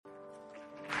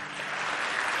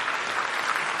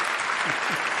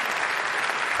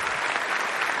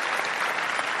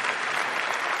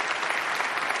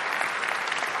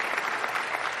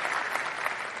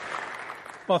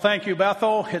Well, thank you,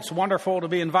 Bethel. It's wonderful to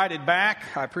be invited back.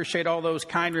 I appreciate all those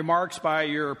kind remarks by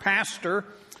your pastor.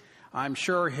 I'm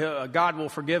sure God will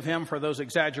forgive him for those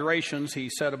exaggerations he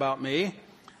said about me,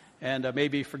 and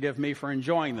maybe forgive me for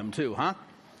enjoying them too, huh?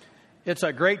 It's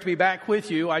great to be back with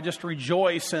you. I just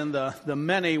rejoice in the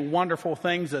many wonderful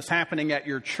things that's happening at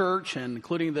your church,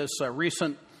 including this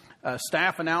recent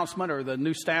staff announcement or the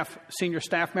new senior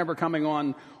staff member coming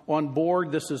on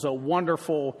board. This is a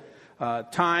wonderful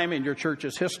time in your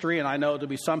church's history, and I know it'll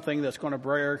be something that's going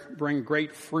to bring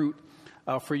great fruit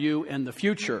for you in the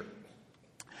future.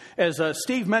 As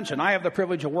Steve mentioned, I have the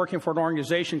privilege of working for an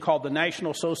organization called the National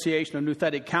Association of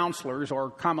Nouthetic Counselors, or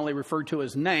commonly referred to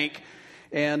as NANC.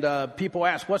 And people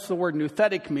ask, what's the word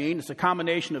nouthetic mean? It's a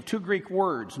combination of two Greek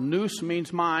words. Nous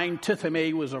means mind.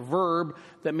 Titheme was a verb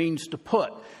that means to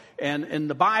put. And in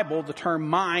the Bible, the term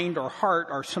mind or heart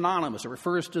are synonymous. It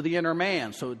refers to the inner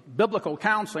man. So biblical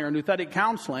counseling or nouthetic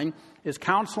counseling is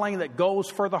counseling that goes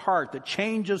for the heart, that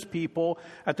changes people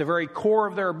at the very core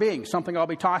of their being, something I'll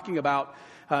be talking about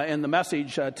in the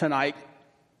message tonight.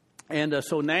 And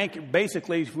so NANC,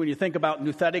 basically, when you think about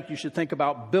nouthetic, you should think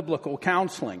about biblical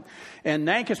counseling. And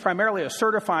NANC is primarily a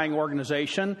certifying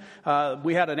organization.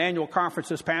 We had an annual conference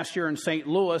this past year in St.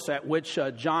 Louis at which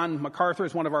John MacArthur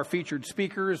is one of our featured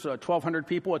speakers. 1,200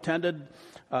 people attended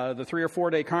the 3 or 4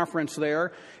 day conference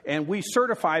there. And we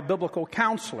certify biblical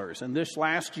counselors. And this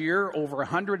last year, over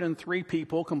 103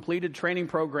 people completed training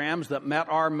programs that met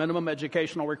our minimum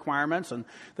educational requirements. And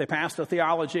they passed the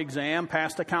theology exam,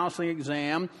 passed the counseling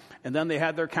exam, and then they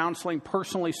had their counseling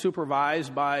personally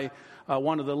supervised by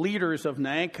one of the leaders of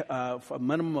NANC, a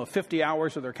minimum of 50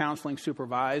 hours of their counseling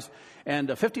supervised.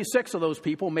 And 56 of those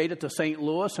people made it to St.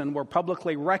 Louis and were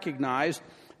publicly recognized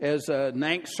as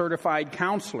NANC certified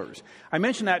counselors. I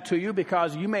mention that to you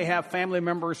because you may have family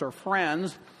members or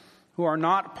friends who are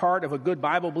not part of a good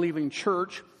Bible-believing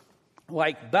church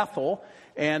like Bethel,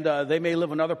 and they may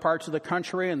live in other parts of the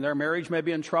country, and their marriage may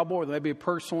be in trouble, or they may be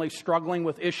personally struggling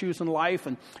with issues in life,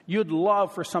 and you'd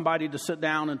love for somebody to sit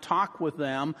down and talk with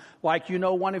them like you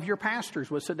know one of your pastors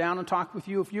would sit down and talk with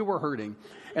you if you were hurting.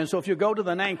 And so if you go to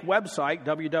the NANC website,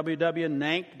 www.nanc.org,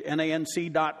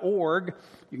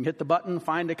 you can hit the button,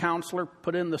 find a counselor,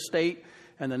 put in the state,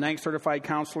 and the NANC certified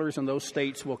counselors in those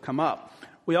states will come up.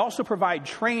 We also provide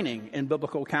training in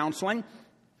biblical counseling.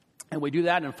 And we do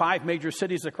that in 5 major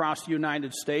cities across the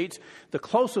United States. The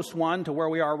closest one to where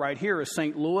we are right here is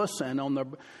St. Louis. And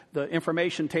on the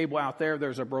information table out there,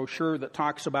 there's a brochure that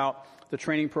talks about the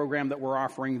training program that we're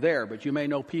offering there. But you may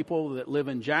know people that live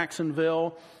in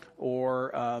Jacksonville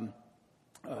or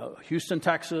Houston,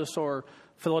 Texas, or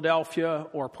Philadelphia,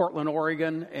 or Portland,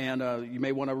 Oregon. And you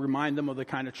may want to remind them of the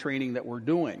kind of training that we're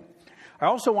doing. I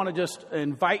also want to just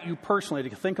invite you personally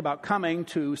to think about coming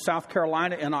to South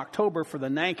Carolina in October for the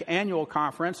NANC annual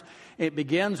conference. It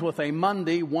begins with a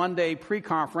Monday, one-day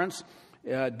pre-conference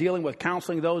dealing with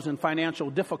counseling those in financial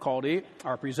difficulty.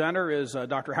 Our presenter is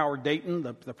Dr. Howard Dayton,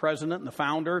 the president and the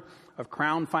founder of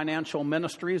Crown Financial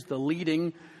Ministries, the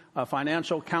leading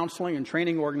financial counseling and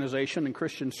training organization in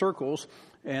Christian circles.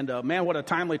 And man, what a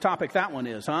timely topic that one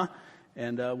is, huh?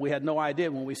 And we had no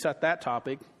idea when we set that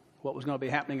topic what was going to be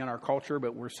happening in our culture,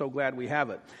 but we're so glad we have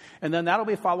it. And then that'll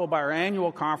be followed by our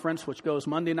annual conference, which goes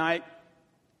Monday night,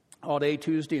 all day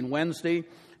Tuesday and Wednesday.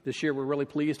 This year we're really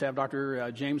pleased to have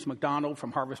Dr. James McDonald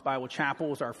from Harvest Bible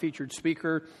Chapel as our featured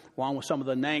speaker, along with some of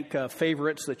the NANC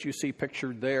favorites that you see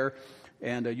pictured there.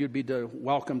 And you'd be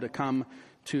welcome to come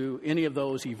to any of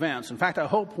those events. In fact, I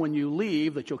hope when you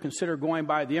leave that you'll consider going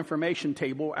by the information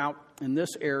table out in this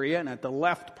area. And at the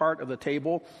left part of the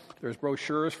table, there's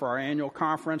brochures for our annual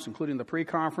conference, including the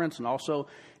pre-conference, and also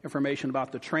information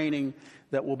about the training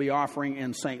that we'll be offering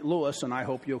in St. Louis. And I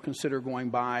hope you'll consider going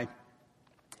by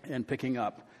and picking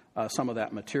up some of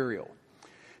that material.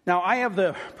 Now, I have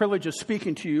the privilege of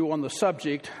speaking to you on the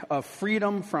subject of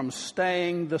freedom from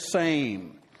staying the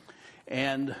same.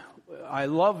 And I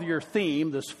love your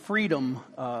theme, this freedom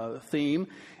theme,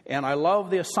 and I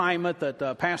love the assignment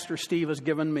that Pastor Steve has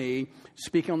given me,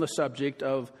 speaking on the subject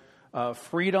of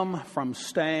freedom from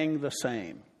staying the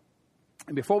same.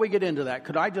 And before we get into that,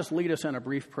 could I just lead us in a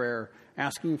brief prayer,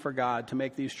 asking for God to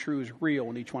make these truths real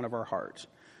in each one of our hearts?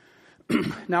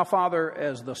 Now, Father,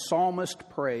 as the psalmist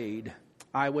prayed,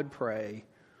 I would pray,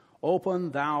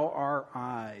 open thou our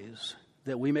eyes,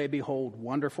 that we may behold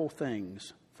wonderful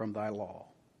things from thy law.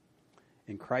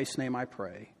 In Christ's name I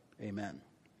pray, amen.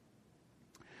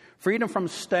 Freedom from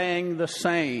staying the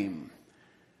same.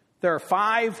 There are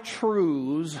 5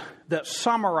 truths that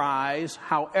summarize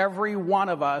how every one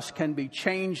of us can be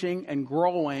changing and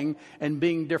growing and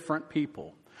being different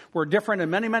people. We're different in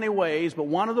many, many ways, but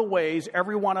one of the ways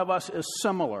every one of us is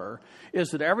similar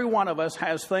is that every one of us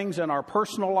has things in our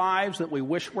personal lives that we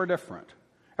wish were different.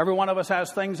 Every one of us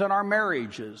has things in our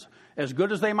marriages, as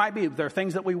good as they might be. There are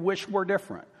things that we wish were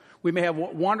different. We may have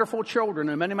wonderful children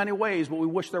in many, many ways, but we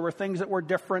wish there were things that were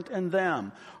different in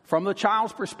them. From the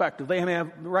child's perspective, they may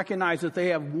have recognized that they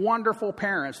have wonderful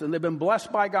parents and they've been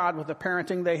blessed by God with the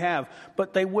parenting they have,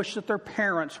 but they wish that their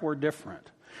parents were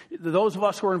different. Those of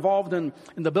us who are involved in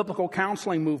the biblical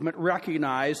counseling movement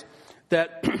recognize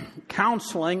that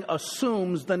counseling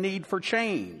assumes the need for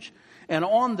change. And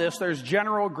on this, there's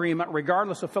general agreement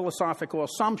regardless of philosophical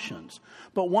assumptions.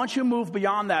 But once you move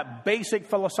beyond that basic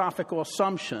philosophical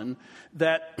assumption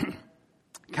that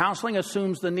counseling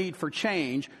assumes the need for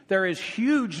change, there is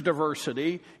huge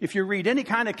diversity. If you read any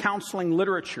kind of counseling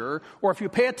literature, or if you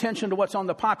pay attention to what's on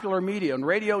the popular media, on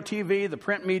radio, TV, the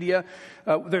print media,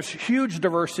 there's huge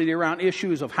diversity around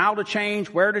issues of how to change,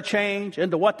 where to change,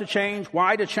 into what to change,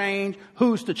 why to change,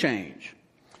 who's to change.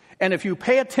 And if you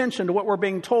pay attention to what we're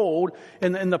being told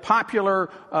in the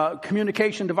popular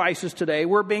communication devices today,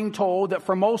 we're being told that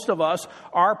for most of us,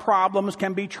 our problems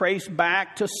can be traced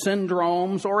back to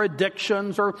syndromes or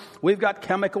addictions, or we've got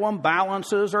chemical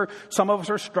imbalances, or some of us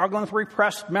are struggling with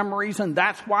repressed memories, and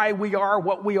that's why we are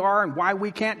what we are and why we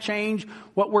can't change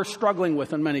what we're struggling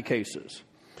with in many cases.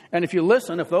 And if you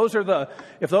listen, if those are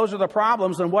the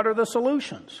problems, then what are the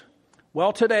solutions?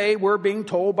 Well, today we're being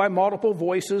told by multiple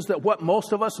voices that what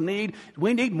most of us need,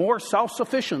 we need more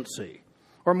self-sufficiency,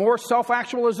 or more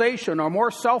self-actualization, or more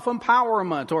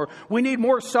self-empowerment, or we need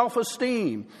more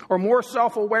self-esteem, or more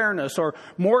self-awareness, or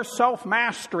more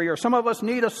self-mastery, or some of us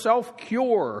need a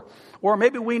self-cure, or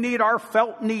maybe we need our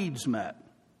felt needs met.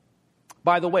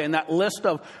 By the way, in that list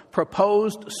of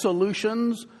proposed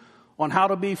solutions on how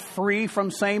to be free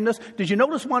from sameness, did you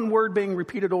notice one word being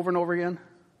repeated over and over again?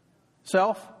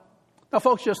 Self? Now,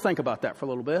 folks, just think about that for a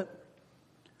little bit.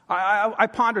 I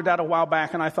pondered that a while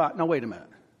back, and I thought, no, wait a minute.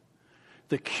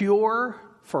 The cure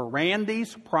for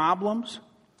Randy's problems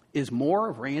is more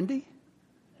of Randy?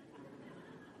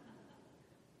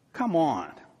 Come on.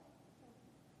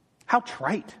 How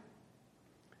trite.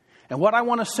 And what I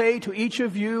want to say to each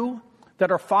of you that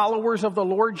are followers of the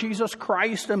Lord Jesus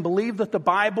Christ and believe that the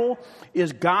Bible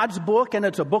is God's book and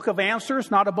it's a book of answers,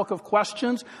 not a book of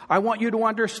questions, I want you to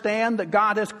understand that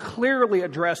God has clearly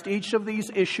addressed each of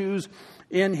these issues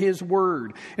in His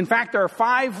Word. In fact, there are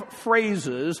 5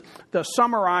 phrases that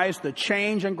summarize the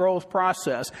change and growth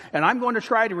process, and I'm going to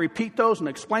try to repeat those and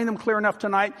explain them clear enough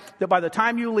tonight that by the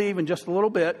time you leave in just a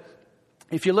little bit,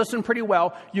 if you listen pretty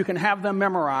well, you can have them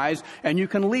memorized, and you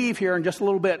can leave here in just a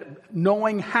little bit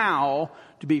knowing how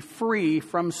to be free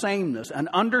from sameness and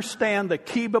understand the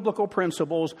key biblical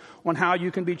principles on how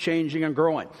you can be changing and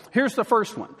growing. Here's the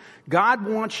first one. God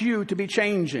wants you to be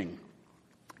changing.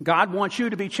 God wants you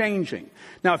to be changing.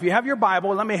 Now, if you have your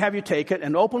Bible, let me have you take it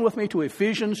and open with me to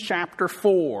Ephesians chapter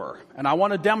 4. And I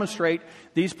want to demonstrate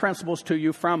these principles to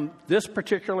you from this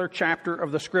particular chapter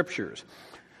of the Scriptures.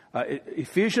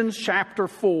 Ephesians chapter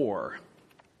 4.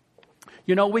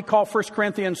 You know, we call 1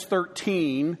 Corinthians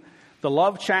 13 the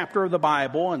love chapter of the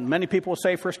Bible, and many people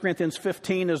say 1 Corinthians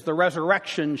 15 is the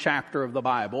resurrection chapter of the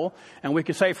Bible, and we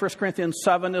could say 1 Corinthians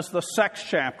 7 is the sex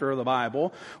chapter of the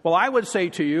Bible. Well, I would say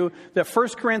to you that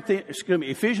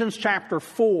Ephesians chapter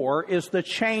 4 is the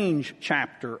change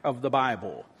chapter of the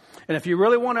Bible. And if you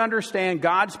really want to understand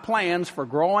God's plans for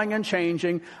growing and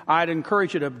changing, I'd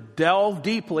encourage you to delve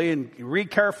deeply and read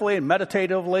carefully and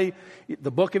meditatively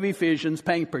the book of Ephesians,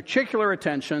 paying particular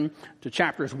attention to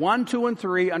chapters 1, 2, and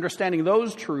 3, understanding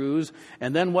those truths,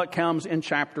 and then what comes in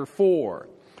chapter 4.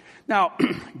 Now,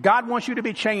 God wants you to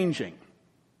be changing.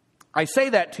 I say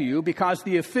that to you because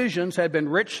the Ephesians had been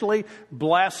richly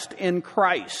blessed in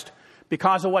Christ,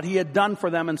 because of what He had done for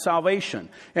them in salvation.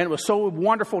 And it was so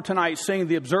wonderful tonight seeing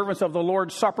the observance of the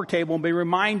Lord's Supper table and be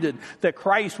reminded that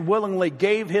Christ willingly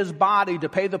gave His body to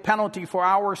pay the penalty for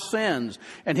our sins.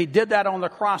 And He did that on the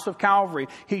cross of Calvary.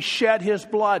 He shed His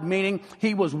blood, meaning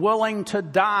He was willing to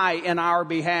die in our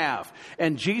behalf.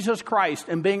 And Jesus Christ,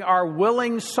 in being our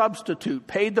willing substitute,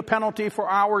 paid the penalty for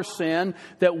our sin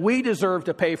that we deserve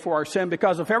to pay for our sin.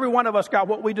 Because if every one of us got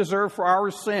what we deserve for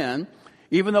our sin,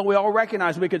 even though we all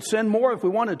recognize we could sin more if we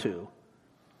wanted to.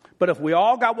 But if we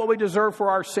all got what we deserve for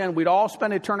our sin, we'd all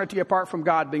spend eternity apart from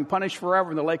God, being punished forever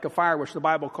in the lake of fire, which the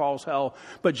Bible calls hell.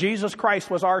 But Jesus Christ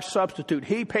was our substitute.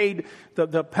 He paid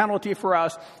the penalty for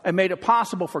us and made it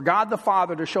possible for God the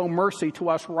Father to show mercy to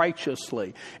us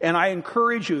righteously. And I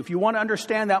encourage you, if you want to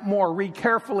understand that more, read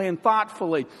carefully and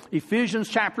thoughtfully Ephesians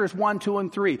chapters 1, 2,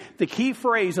 and 3. The key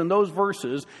phrase in those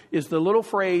verses is the little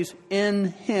phrase, in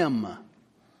Him.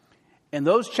 And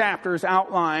those chapters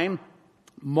outline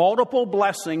multiple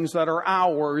blessings that are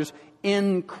ours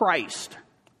in Christ.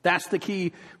 That's the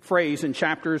key phrase in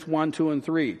chapters 1, 2, and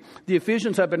 3. The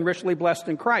Ephesians have been richly blessed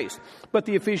in Christ, but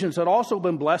the Ephesians had also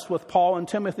been blessed with Paul and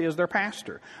Timothy as their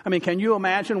pastor. I mean, can you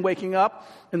imagine waking up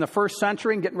in the first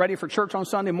century and getting ready for church on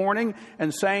Sunday morning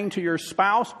and saying to your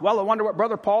spouse, well, I wonder what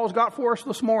Brother Paul's got for us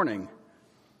this morning?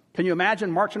 Can you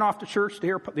imagine marching off to church to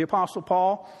hear the Apostle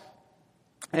Paul?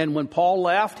 And when Paul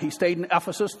left, he stayed in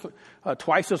Ephesus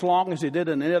twice as long as he did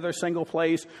in any other single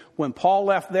place. When Paul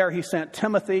left there, he sent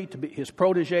Timothy, to be his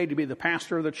protege, to be the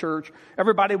pastor of the church.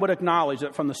 Everybody would acknowledge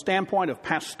that from the standpoint of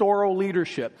pastoral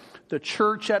leadership, the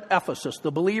church at Ephesus,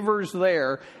 the believers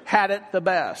there, had it the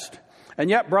best. And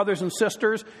yet, brothers and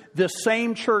sisters, this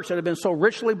same church that had been so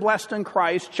richly blessed in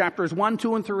Christ, chapters 1,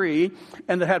 2, and 3,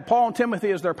 and that had Paul and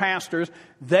Timothy as their pastors,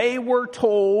 they were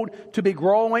told to be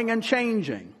growing and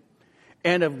changing.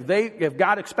 And if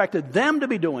God expected them to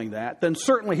be doing that, then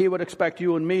certainly He would expect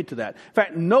you and me to that. In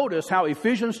fact, notice how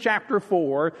Ephesians chapter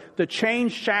 4, the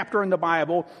change chapter in the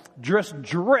Bible, just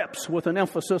drips with an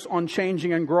emphasis on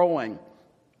changing and growing.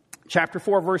 Chapter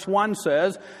 4, verse 1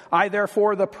 says, I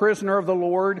therefore, the prisoner of the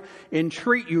Lord,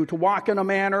 entreat you to walk in a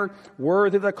manner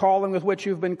worthy of the calling with which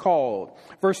you've been called.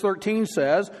 Verse 13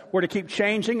 says, we're to keep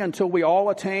changing until we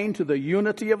all attain to the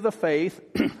unity of the faith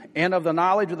and of the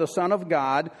knowledge of the Son of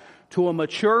God, to a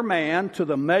mature man, to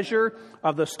the measure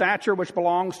of the stature which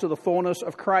belongs to the fullness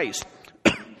of Christ.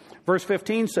 Verse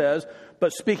 15 says,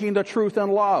 but speaking the truth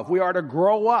in love, we are to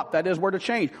grow up. That is, we're to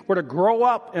change. We're to grow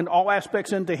up in all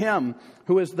aspects into Him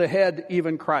who is the head,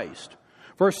 even Christ.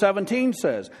 Verse 17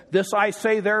 says, this I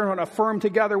say there and affirm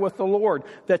together with the Lord,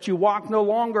 that you walk no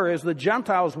longer as the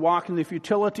Gentiles walk in the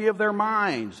futility of their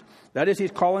minds. That is,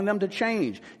 He's calling them to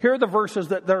change. Here are the verses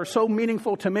that are so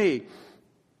meaningful to me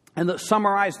and that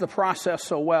summarize the process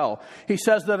so well. He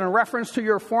says that in reference to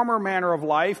your former manner of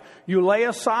life, you lay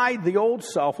aside the old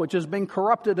self, which has been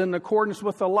corrupted in accordance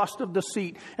with the lust of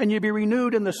deceit, and you be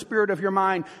renewed in the spirit of your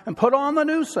mind, and put on the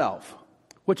new self,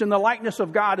 which in the likeness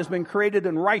of God has been created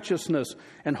in righteousness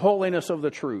and holiness of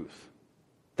the truth.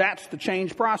 That's the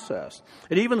change process.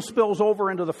 It even spills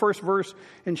over into the first verse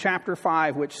in chapter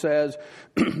 5, which says,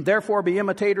 therefore be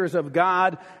imitators of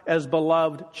God as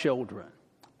beloved children.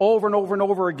 Over and over and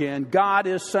over again, God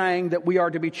is saying that we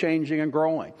are to be changing and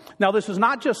growing. Now, this is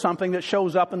not just something that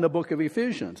shows up in the book of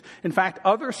Ephesians. In fact,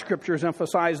 other scriptures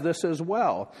emphasize this as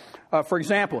well. For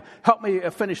example, help me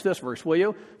finish this verse, will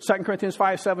you? 2 Corinthians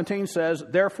 5:17 says,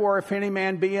 therefore, if any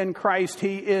man be in Christ,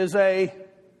 he is a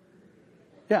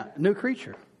new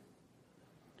creature.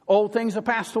 Old things have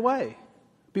passed away.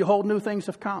 Behold, new things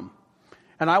have come.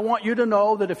 And I want you to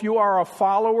know that if you are a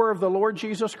follower of the Lord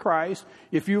Jesus Christ,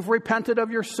 if you've repented of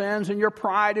your sins and your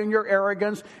pride and your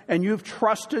arrogance, and you've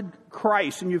trusted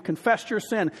Christ and you've confessed your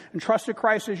sin and trusted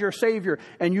Christ as your Savior,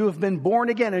 and you have been born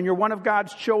again and you're one of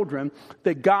God's children,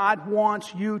 that God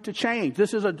wants you to change.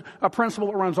 This is a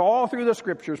principle that runs all through the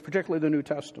Scriptures, particularly the New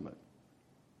Testament.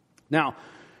 Now,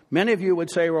 many of you would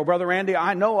say, well, Brother Randy,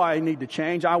 I know I need to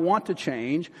change. I want to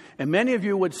change. And many of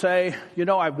you would say, you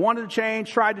know, I've wanted to change,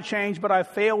 tried to change, but I've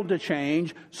failed to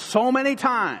change so many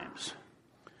times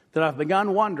that I've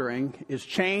begun wondering, is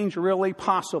change really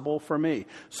possible for me?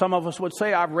 Some of us would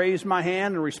say, I've raised my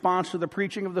hand in response to the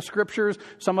preaching of the Scriptures.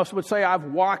 Some of us would say, I've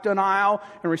walked an aisle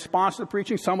in response to the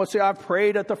preaching. Some would say, I've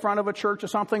prayed at the front of a church or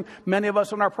something. Many of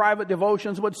us in our private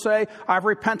devotions would say, I've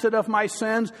repented of my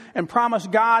sins and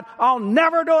promised God, I'll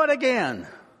never do it again.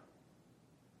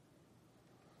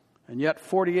 And yet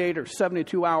 48 or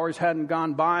 72 hours hadn't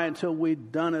gone by until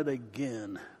we'd done it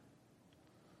again.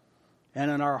 And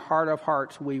in our heart of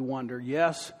hearts, we wonder,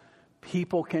 yes,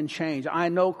 people can change. I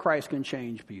know Christ can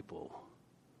change people.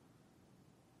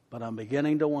 But I'm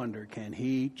beginning to wonder, can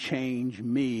He change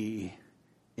me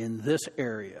in this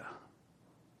area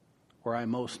where I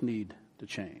most need to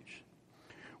change?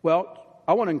 Well,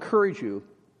 I want to encourage you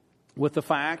with the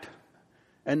fact,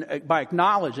 and by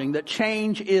acknowledging that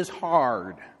change is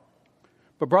hard.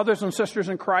 But brothers and sisters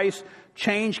in Christ,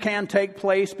 change can take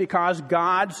place because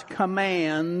God's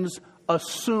commands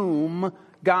assume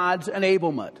God's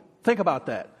enablement. Think about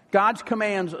that. God's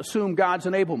commands assume God's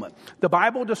enablement. The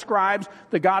Bible describes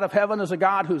the God of heaven as a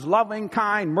God who's loving,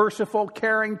 kind, merciful,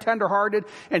 caring, tenderhearted,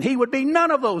 and He would be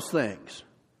none of those things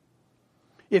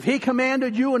if He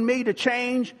commanded you and me to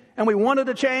change, and we wanted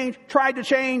to change, tried to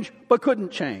change, but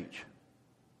couldn't change.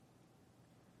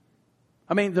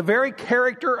 I mean, the very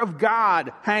character of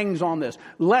God hangs on this.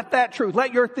 Let that truth,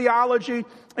 let your theology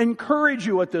encourage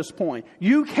you at this point.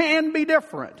 You can be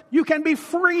different. You can be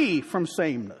free from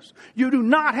sameness. You do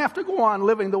not have to go on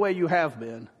living the way you have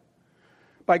been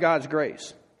by God's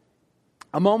grace.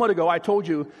 A moment ago, I told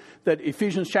you that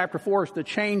Ephesians chapter 4 is the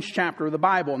change chapter of the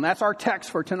Bible, and that's our text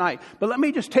for tonight. But let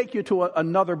me just take you to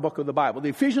another book of the Bible. The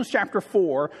Ephesians chapter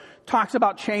 4 talks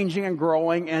about changing and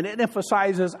growing, and it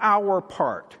emphasizes our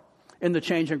part in the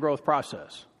change and growth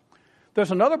process.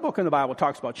 There's another book in the Bible that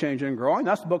talks about changing and growing.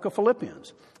 That's the book of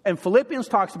Philippians. And Philippians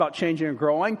talks about changing and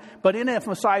growing, but it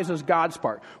emphasizes God's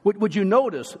part. Would you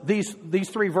notice these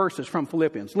three verses from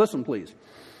Philippians? Listen, please.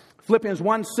 Philippians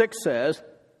 1:6 says,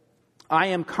 I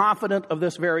am confident of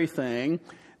this very thing,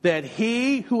 that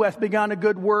he who hath begun a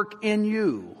good work in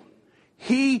you,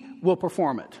 he will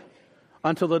perform it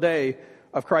until the day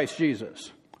of Christ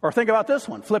Jesus. Or think about this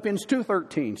one. Philippians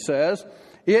 2:13 says,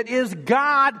 it is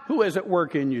God who is at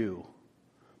work in you,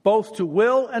 both to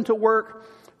will and to work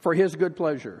for his good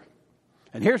pleasure.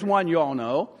 And here's one you all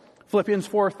know. Philippians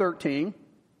 4:13.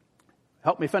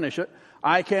 Help me finish it.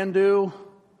 I can do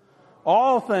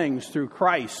all things through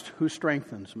Christ who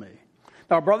strengthens me.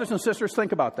 Now, brothers and sisters,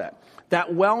 think about that.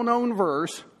 That well-known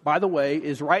verse, by the way,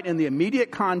 is right in the immediate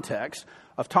context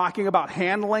of talking about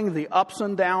handling the ups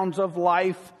and downs of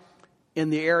life in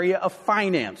the area of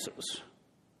finances.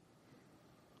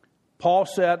 Paul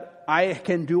said, I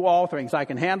can do all things. I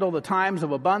can handle the times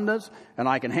of abundance, and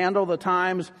I can handle the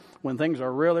times when things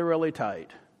are really, really tight.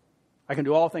 I can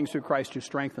do all things through Christ who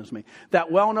strengthens me.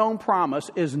 That well-known promise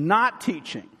is not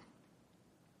teaching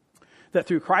that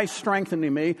through Christ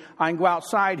strengthening me, I can go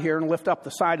outside here and lift up the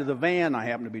side of the van I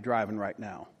happen to be driving right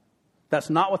now. That's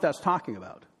not what that's talking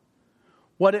about.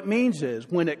 What it means is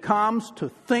when it comes to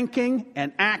thinking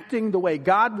and acting the way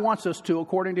God wants us to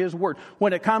according to his word,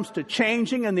 when it comes to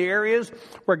changing in the areas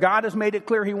where God has made it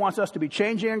clear he wants us to be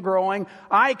changing and growing,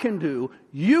 I can do,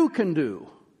 you can do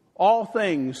all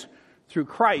things through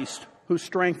Christ who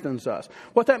strengthens us.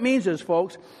 What that means is,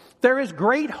 folks, there is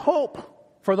great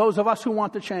hope for those of us who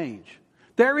want to change.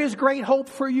 There is great hope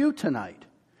for you tonight.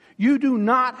 You do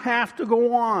not have to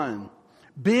go on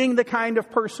being the kind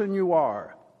of person you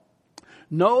are.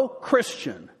 No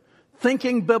Christian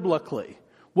thinking biblically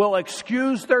will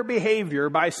excuse their behavior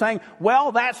by saying,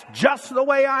 well, that's just the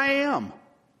way I am.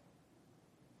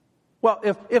 Well,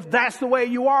 if that's the way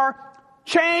you are,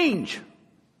 change.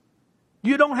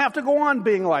 You don't have to go on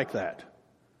being like that.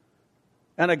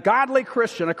 And a godly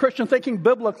Christian, a Christian thinking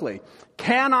biblically,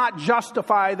 cannot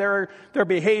justify their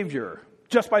behavior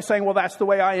just by saying, well, that's the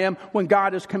way I am, when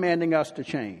God is commanding us to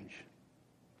change.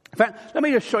 In fact, let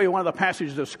me just show you one of the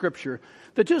passages of Scripture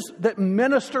that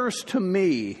ministers to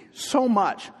me so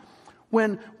much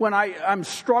when I'm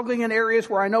struggling in areas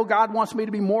where I know God wants me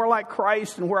to be more like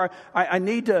Christ, and where I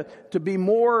need to be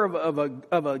more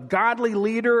of a godly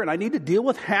leader, and I need to deal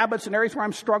with habits in areas where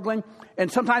I'm struggling,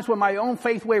 and sometimes when my own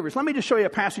faith wavers. Let me just show you a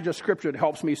passage of Scripture that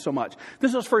helps me so much.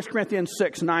 This is 1 Corinthians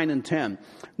 6, 9, and 10.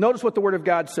 Notice what the Word of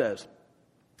God says.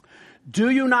 Do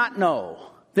you not know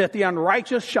that the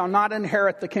unrighteous shall not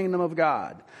inherit the kingdom of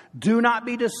God? Do not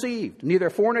be deceived. Neither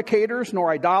fornicators, nor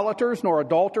idolaters, nor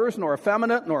adulterers, nor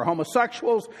effeminate, nor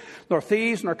homosexuals, nor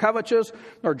thieves, nor covetous,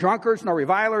 nor drunkards, nor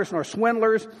revilers, nor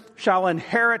swindlers shall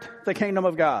inherit the kingdom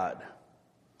of God.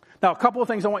 Now, a couple of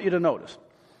things I want you to notice.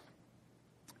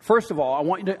 First of all, I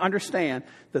want you to understand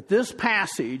that this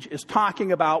passage is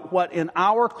talking about what in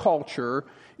our culture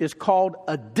is called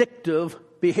addictive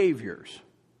behaviors.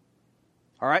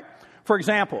 All right? For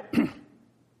example,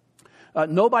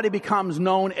 nobody becomes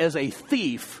known as a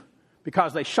thief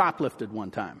because they shoplifted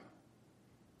one time.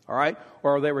 All right?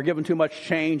 Or they were given too much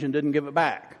change and didn't give it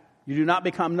back. You do not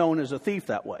become known as a thief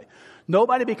that way.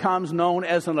 Nobody becomes known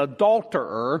as an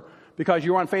adulterer because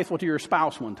you were unfaithful to your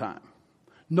spouse one time.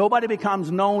 Nobody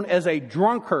becomes known as a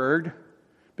drunkard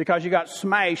because you got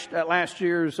smashed at last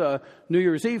year's New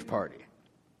Year's Eve party.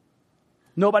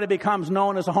 Nobody becomes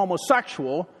known as a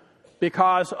homosexual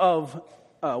because of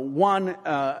one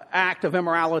act of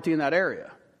immorality in that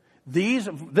area. These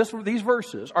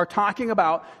verses are talking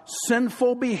about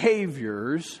sinful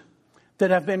behaviors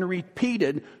that have been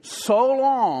repeated so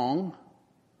long,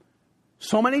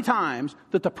 so many times,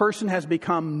 that the person has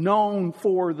become known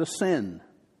for the sin.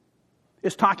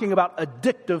 It's talking about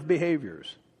addictive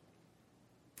behaviors.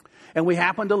 And we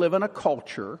happen to live in a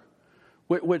culture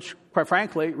which, quite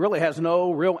frankly, really has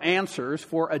no real answers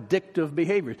for addictive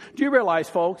behaviors. Do you realize,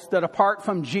 folks, that apart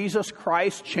from Jesus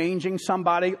Christ changing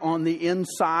somebody on the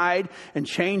inside and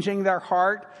changing their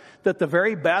heart, that the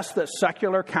very best that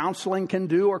secular counseling can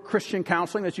do, or Christian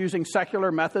counseling that's using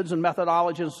secular methods and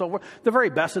methodologies and so forth, the very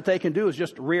best that they can do is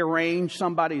just rearrange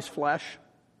somebody's flesh?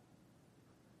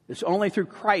 It's only through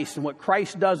Christ and what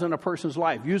Christ does in a person's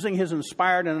life, using his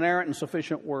inspired and inerrant and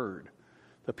sufficient word,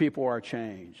 that people are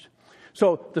changed.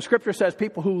 So the scripture says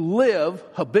people who live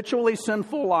habitually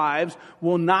sinful lives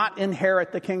will not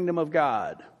inherit the kingdom of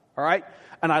God. All right?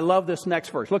 And I love this next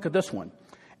verse. Look at this one.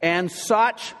 And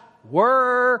such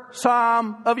were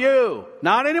some of you.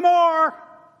 Not anymore.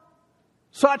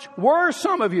 Such were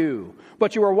some of you.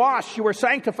 But you were washed, you were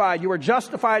sanctified, you were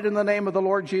justified in the name of the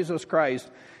Lord Jesus Christ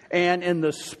and in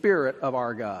the Spirit of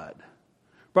our God.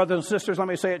 Brothers and sisters, let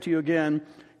me say it to you again.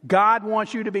 God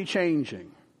wants you to be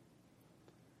changing.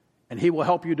 And He will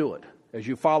help you do it as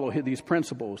you follow these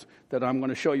principles that I'm going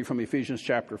to show you from Ephesians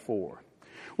chapter 4.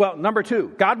 Well, number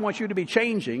 2, God wants you to be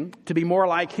changing to be more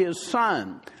like His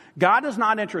Son. God is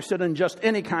not interested in just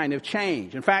any kind of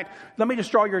change. In fact, let me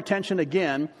just draw your attention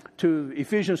again to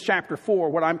Ephesians chapter 4,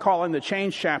 what I'm calling the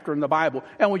change chapter in the Bible.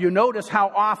 And when you notice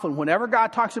how often, whenever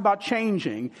God talks about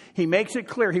changing, He makes it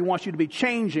clear He wants you to be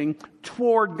changing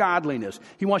toward godliness.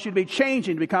 He wants you to be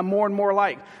changing to become more and more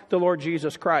like the Lord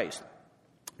Jesus Christ.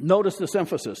 Notice this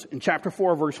emphasis in chapter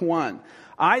 4, verse 1.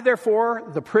 I, therefore,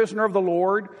 the prisoner of the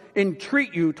Lord,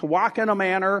 entreat you to walk in a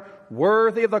manner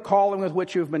worthy of the calling with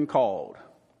which you have been called.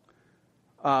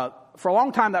 For a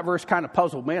long time, that verse kind of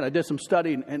puzzled me, and I did some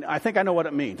studying, and I think I know what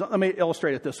it means. Let me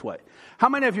illustrate it this way. How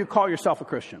many of you call yourself a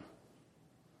Christian?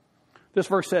 This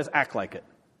verse says, act like it.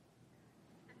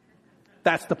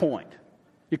 That's the point.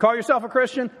 You call yourself a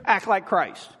Christian, act like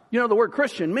Christ. You know, the word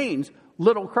Christian means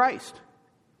little Christ,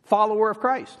 follower of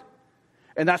Christ.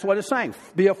 And that's what it's saying.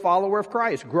 Be a follower of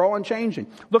Christ. Grow and changing.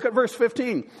 Look at verse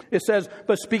 15. It says,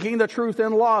 but speaking the truth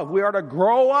in love, we are to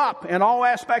grow up in all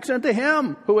aspects into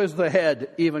Him who is the head,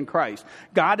 even Christ.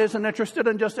 God isn't interested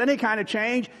in just any kind of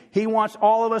change. He wants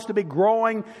all of us to be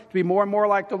growing, to be more and more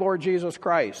like the Lord Jesus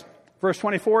Christ. Verse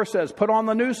 24 says, put on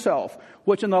the new self,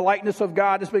 which in the likeness of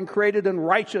God has been created in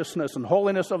righteousness and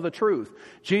holiness of the truth.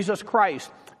 Jesus Christ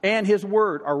and His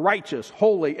word are righteous,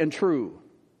 holy, and true.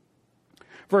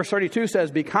 Verse 32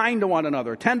 says, be kind to one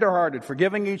another, tenderhearted,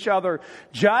 forgiving each other,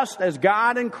 just as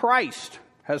God in Christ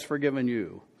has forgiven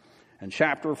you. And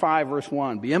chapter 5, verse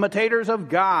 1, be imitators of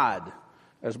God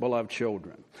as beloved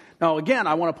children. Now, again,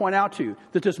 I want to point out to you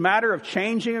that this matter of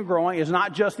changing and growing is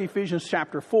not just Ephesians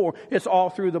chapter 4. It's all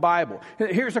through the Bible.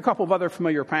 Here's a couple of other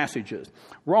familiar passages.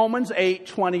 Romans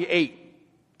 8:28.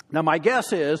 Now, my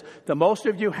guess is that most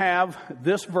of you have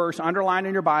this verse underlined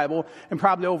in your Bible, and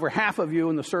probably over half of you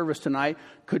in the service tonight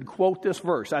could quote this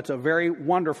verse. That's a very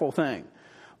wonderful thing.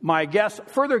 My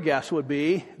further guess would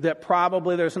be that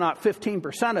probably there's not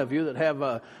 15% of you that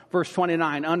have verse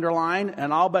 29 underlined,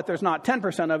 and I'll bet there's not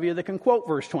 10% of you that can quote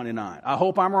verse 29. I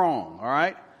hope I'm wrong, all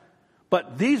right?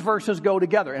 But these verses go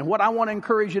together. And what I want to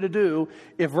encourage you to do,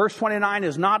 if verse 29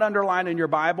 is not underlined in your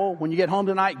Bible, when you get home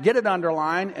tonight, get it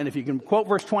underlined. And if you can quote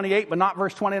verse 28 but not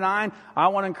verse 29, I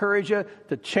want to encourage you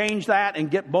to change that and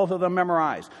get both of them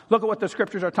memorized. Look at what the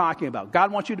scriptures are talking about.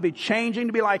 God wants you to be changing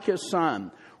to be like His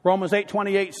Son. Romans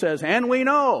 8:28 says, and we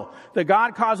know that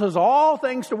God causes all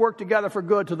things to work together for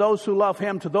good to those who love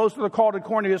Him, to those who are called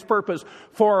according to His purpose.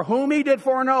 For whom He did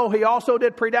foreknow, He also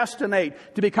did predestinate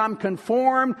to become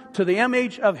conformed to the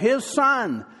image of His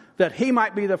Son, that He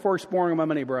might be the firstborn among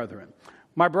many brethren.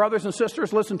 My brothers and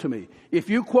sisters, listen to me.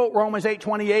 If you quote Romans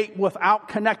 8:28 without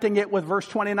connecting it with verse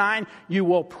 29, you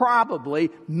will probably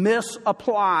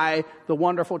misapply the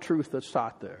wonderful truth that's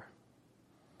taught there.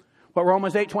 What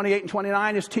Romans 8:28 and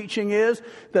 29 is teaching is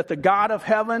that the God of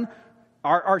heaven,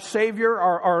 our Savior,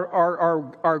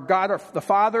 our God, the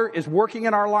Father, is working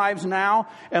in our lives now.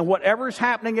 And whatever's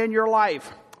happening in your life,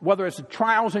 whether it's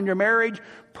trials in your marriage,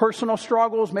 personal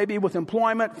struggles, maybe with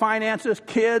employment, finances,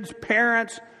 kids,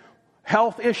 parents,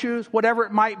 health issues, whatever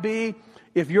it might be,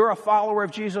 if you're a follower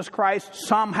of Jesus Christ,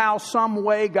 somehow, some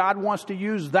way, God wants to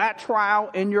use that trial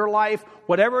in your life,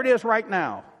 whatever it is right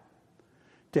now,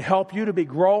 to help you to be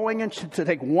growing and to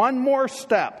take one more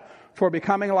step toward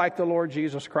becoming like the Lord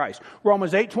Jesus Christ.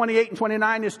 Romans 8:28 and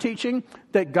 29 is teaching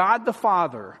that God the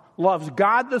Father loves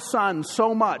God the Son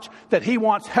so much that He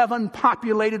wants heaven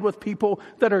populated with people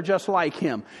that are just like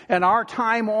Him. And our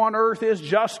time on earth is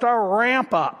just a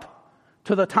ramp up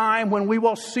to the time when we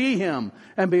will see Him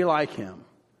and be like Him.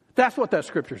 That's what the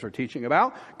scriptures are teaching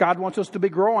about. God wants us to be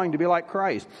growing, to be like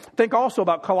Christ. Think also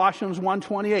about Colossians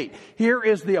 1:28. Here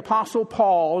is the Apostle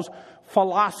Paul's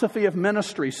philosophy of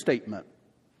ministry statement.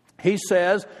 He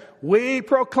says, we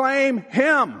proclaim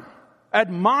Him,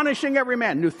 admonishing every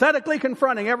man, nouthetically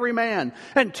confronting every man,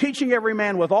 and teaching every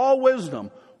man with all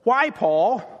wisdom. Why,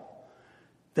 Paul?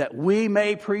 That we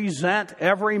may present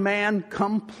every man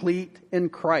complete in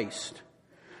Christ.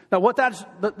 Now, what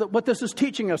this is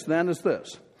teaching us then is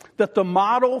this. That the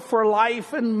model for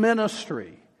life and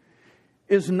ministry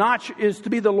is to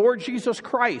be the Lord Jesus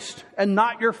Christ and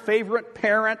not your favorite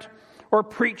parent or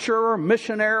preacher or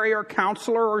missionary or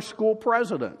counselor or school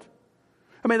president.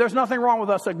 I mean, there's nothing wrong with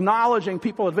us acknowledging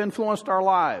people have influenced our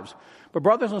lives. But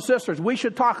brothers and sisters, we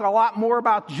should talk a lot more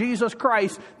about Jesus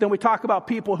Christ than we talk about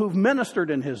people who've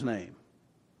ministered in his name.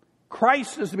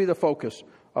 Christ is to be the focus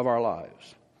of our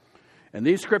lives. And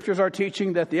these scriptures are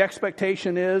teaching that the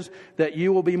expectation is that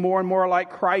you will be more and more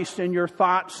like Christ in your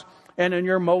thoughts and in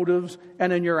your motives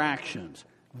and in your actions.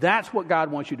 That's what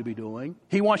God wants you to be doing.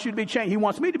 He wants you to be changing. He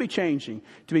wants me to be changing,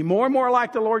 to be more and more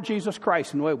like the Lord Jesus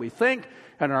Christ in the way we think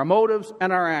and our motives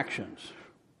and our actions.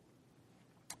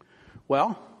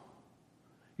 Well,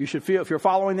 you should feel, if you're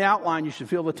following the outline, you should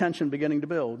feel the tension beginning to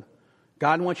build.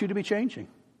 God wants you to be changing,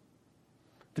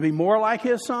 to be more like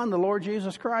his Son, the Lord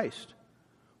Jesus Christ.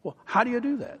 Well, how do you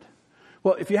do that?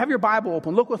 Well, if you have your Bible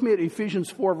open, look with me at Ephesians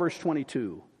 4, verse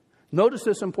 22. Notice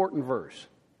this important verse.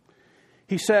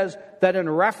 He says that in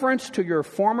reference to your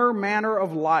former manner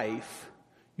of life,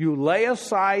 you lay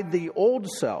aside the old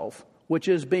self, which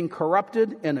is being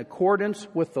corrupted in accordance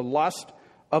with the lust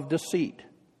of deceit.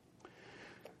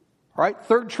 All right,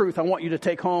 third truth I want you to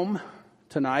take home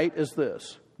tonight is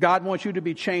this. God wants you to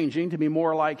be changing, to be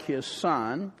more like his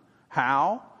Son.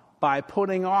 How? By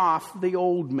putting off the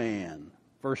old man.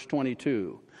 Verse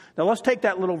 22. Now let's take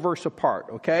that little verse apart,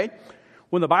 okay?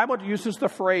 When the Bible uses the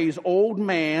phrase old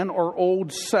man or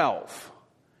old self,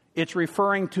 it's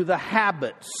referring to the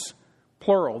habits,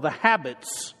 plural, the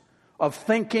habits of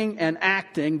thinking and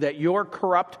acting that your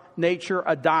corrupt nature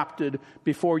adopted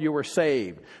before you were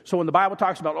saved. So when the Bible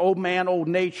talks about old man, old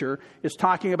nature, it's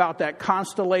talking about that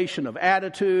constellation of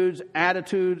attitudes,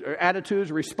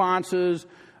 responses,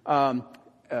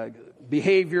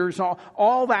 behaviors,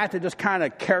 all that just kind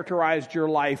of characterized your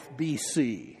life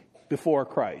BC, before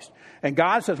Christ. And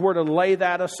God says we're to lay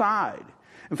that aside.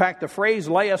 In fact, the phrase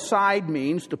lay aside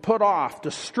means to put off,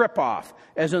 to strip off,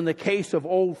 as in the case of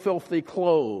old filthy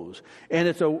clothes. And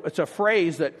it's a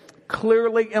phrase that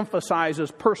clearly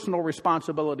emphasizes personal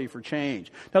responsibility for change.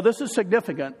 Now, this is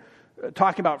significant,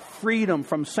 talking about freedom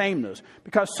from sameness,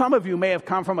 because some of you may have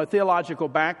come from a theological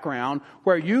background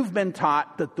where you've been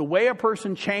taught that the way a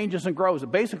person changes and grows,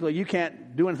 basically you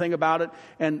can't do anything about it,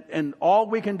 and all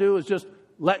we can do is just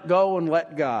let go and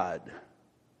let God.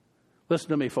 Listen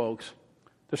to me, folks.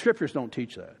 The scriptures don't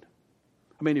teach that.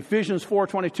 I mean, Ephesians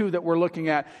 4:22 that we're looking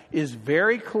at is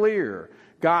very clear.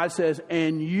 God says,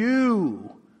 and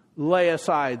you lay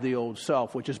aside the old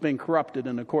self, which has been corrupted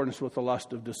in accordance with the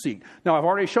lust of deceit. Now, I've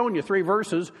already shown you 3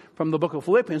 verses from the book of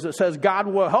Philippians that says God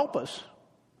will help us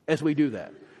as we do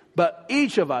that. But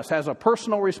each of us has a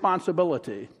personal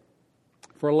responsibility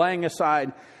for laying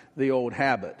aside the old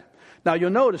habit. Now,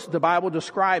 you'll notice the Bible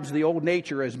describes the old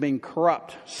nature as being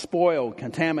corrupt, spoiled,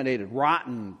 contaminated,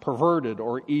 rotten, perverted,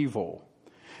 or evil.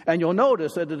 And you'll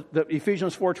notice that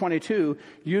Ephesians 4:22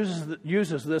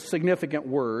 uses this significant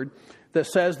word that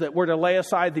says that we're to lay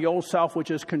aside the old self, which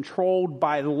is controlled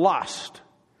by lust.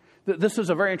 This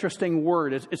is a very interesting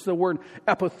word. It's the word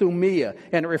epithumia,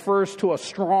 and it refers to a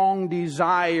strong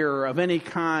desire of any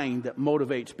kind that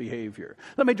motivates behavior.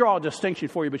 Let me draw a distinction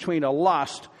for you between a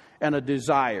lust and a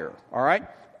desire, all right?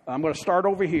 I'm going to start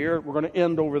over here. We're going to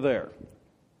end over there.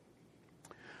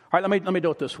 All right, let me do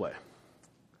it this way.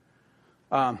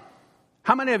 How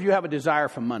many of you have a desire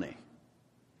for money?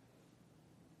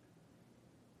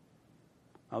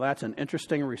 Well, that's an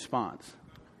interesting response.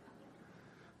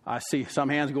 I see some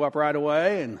hands go up right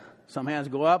away, and some hands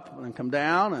go up and come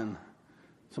down, and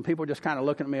some people just kind of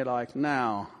looking at me like,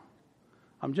 now,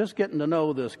 I'm just getting to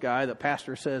know this guy that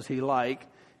pastor says he like.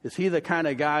 Is he the kind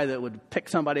of guy that would pick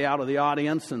somebody out of the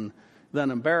audience and then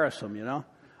embarrass them, you know?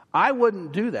 I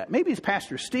wouldn't do that. Maybe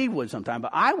Pastor Steve would sometime, but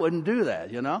I wouldn't do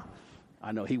that, you know?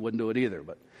 I know he wouldn't do it either.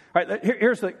 But all right,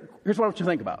 here's what I want you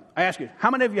to think about. I ask you, how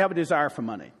many of you have a desire for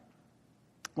money?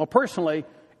 Well, personally,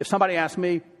 if somebody asks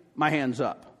me, my hand's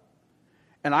up.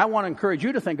 And I want to encourage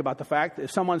you to think about the fact that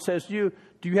if someone says to you,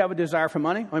 do you have a desire for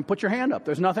money? I mean, put your hand up.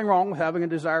 There's nothing wrong with having a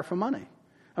desire for money.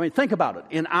 I mean, think about it.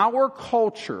 In our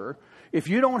culture, if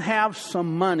you don't have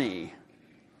some money,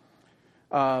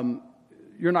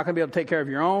 you're not going to be able to take care of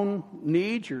your own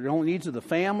needs, your own needs of the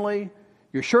family.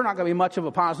 You're sure not going to be much of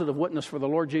a positive witness for the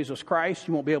Lord Jesus Christ.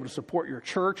 You won't be able to support your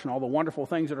church and all the wonderful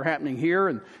things that are happening here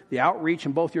and the outreach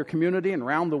in both your community and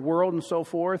around the world and so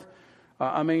forth.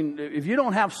 I mean, if you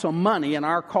don't have some money in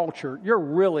our culture, you're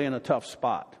really in a tough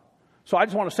spot. So I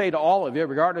just want to say to all of you,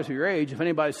 regardless of your age, if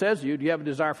anybody says to you, do you have a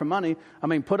desire for money? I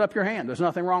mean, put up your hand. There's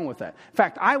nothing wrong with that. In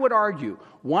fact, I would argue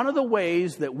one of the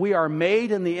ways that we are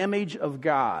made in the image of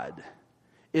God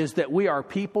is that we are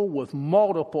people with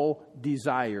multiple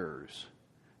desires.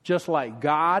 Just like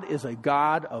God is a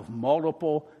God of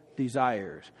multiple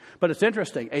desires. But it's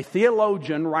interesting. A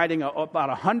theologian writing about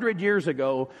 100 years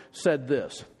ago said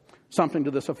this, something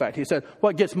to this effect. He said,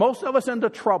 what gets most of us into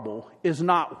trouble is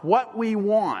not what we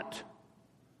want,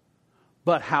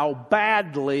 but how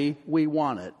badly we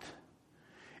want it.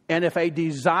 And if a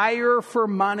desire for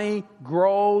money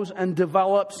grows and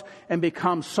develops and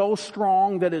becomes so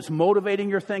strong that it's motivating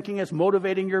your thinking, it's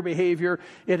motivating your behavior,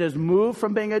 it has moved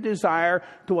from being a desire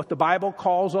to what the Bible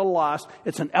calls a lust.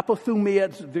 It's an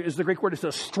epithumia, is the Greek word. It's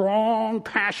a strong,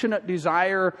 passionate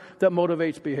desire that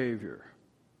motivates behavior.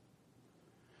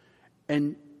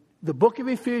 And the book of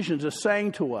Ephesians is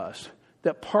saying to us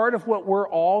that part of what we're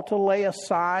all to lay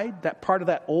aside, that part of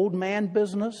that old man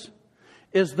business,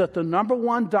 is that the number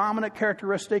one dominant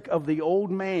characteristic of the old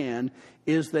man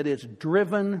is that it's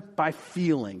driven by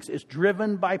feelings. It's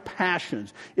driven by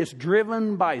passions. It's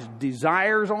driven by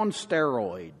desires on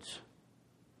steroids.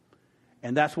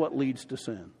 And that's what leads to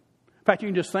sin. In fact, you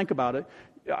can just think about it.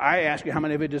 I ask you how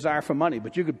many of you desire for money,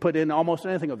 but you could put in almost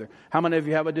anything over there. How many of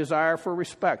you have a desire for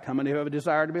respect? How many of you have a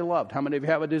desire to be loved? How many of you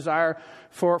have a desire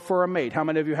for a mate? How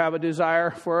many of you have a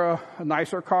desire for a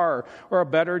nicer car or a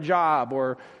better job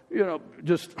or,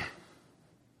 there's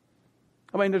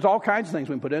all kinds of things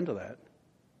we can put into that.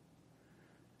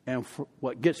 And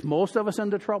what gets most of us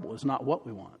into trouble is not what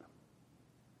we want.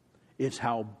 It's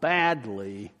how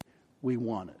badly we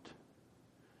want it.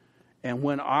 And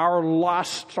when our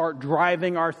lusts start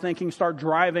driving our thinking, start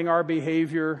driving our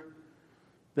behavior,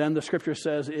 then the Scripture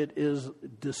says it is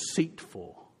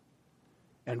deceitful.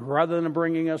 And rather than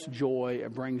bringing us joy,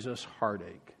 it brings us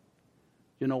heartache.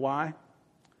 You know why?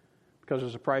 Because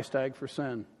there's a price tag for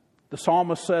sin. The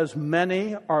psalmist says,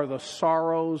 many are the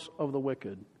sorrows of the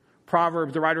wicked.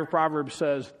 The writer of Proverbs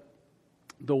says,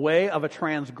 the way of a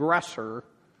transgressor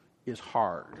is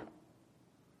hard.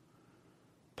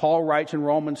 Paul writes in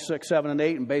Romans 6, 7, and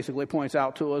 8 and basically points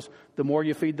out to us, the more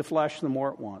you feed the flesh, the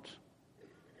more it wants.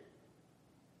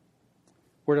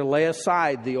 We're to lay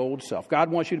aside the old self. God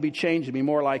wants you to be changed to be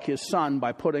more like His Son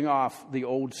by putting off the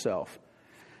old self.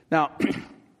 Now,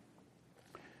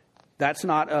 that's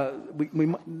not,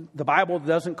 the Bible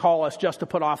doesn't call us just to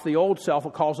put off the old self.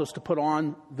 It calls us to put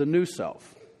on the new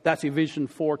self. That's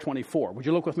Ephesians 4:24. Would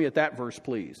you look with me at that verse,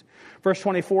 please? Verse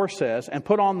 24 says, and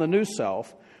put on the new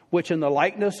self, which in the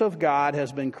likeness of God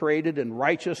has been created in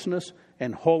righteousness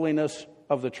and holiness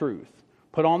of the truth.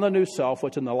 Put on the new self,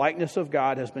 which in the likeness of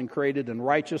God has been created in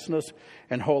righteousness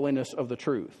and holiness of the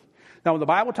truth. Now, when the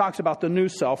Bible talks about the new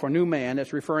self or new man,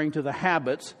 it's referring to the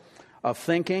habits of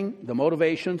thinking, the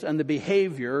motivations, and the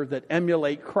behavior that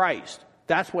emulate Christ.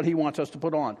 That's what He wants us to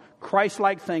put on.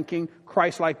 Christ-like thinking,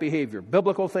 Christ-like behavior.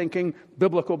 Biblical thinking,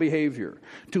 biblical behavior.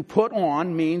 To put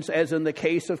on means, as in the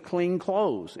case of clean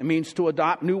clothes, it means to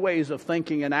adopt new ways of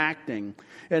thinking and acting.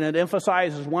 And it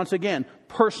emphasizes, once again,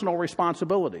 personal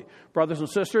responsibility. Brothers and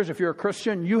sisters, if you're a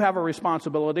Christian, you have a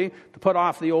responsibility to put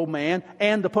off the old man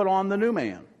and to put on the new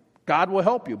man. God will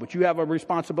help you, but you have a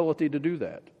responsibility to do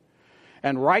that.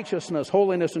 And righteousness,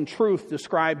 holiness, and truth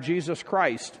describe Jesus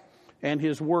Christ and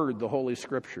His Word, the Holy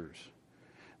Scriptures.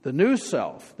 The new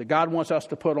self that God wants us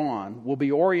to put on will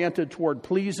be oriented toward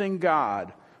pleasing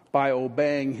God by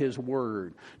obeying His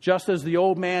Word. Just as the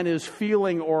old man is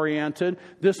feeling oriented,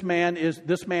 this man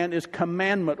is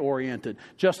commandment oriented.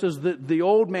 Just as the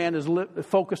old man is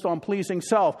focused on pleasing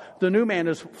self, the new man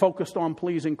is focused on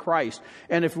pleasing Christ.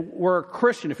 And if you're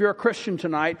a Christian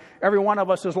tonight, every one of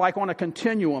us is like on a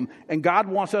continuum, and God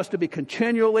wants us to be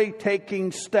continually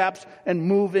taking steps and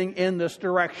moving in this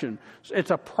direction.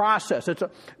 It's a process.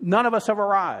 None of us have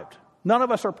arrived. None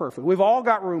of us are perfect. We've all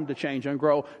got room to change and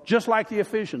grow, just like the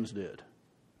Ephesians did.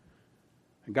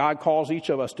 And God calls each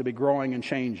of us to be growing and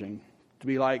changing, to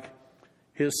be like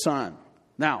His Son.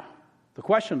 Now, the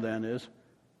question then is,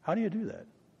 how do you do that?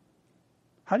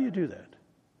 How do you do that?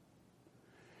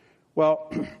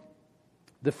 Well,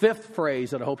 the fifth phrase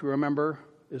that I hope you remember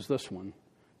is this one.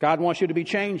 God wants you to be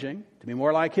changing, to be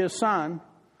more like His Son,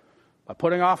 by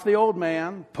putting off the old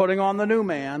man, putting on the new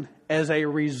man, as a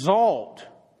result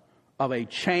of a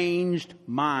changed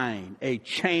mind, a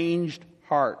changed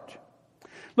heart.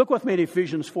 Look with me at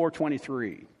Ephesians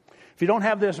 4:23. If you don't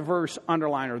have this verse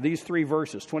underlined, or these three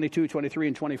verses, 22, 23,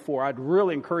 and 24, I'd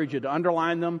really encourage you to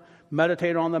underline them,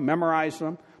 meditate on them, memorize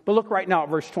them. But look right now at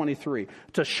verse 23.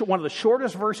 It's one of the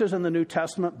shortest verses in the New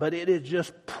Testament, but it is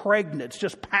just pregnant. It's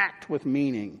just packed with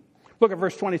meaning. Look at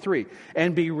verse 23.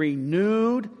 And be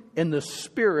renewed in the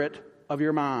spirit of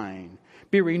your mind.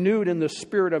 Be renewed in the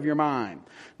spirit of your mind.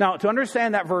 Now, to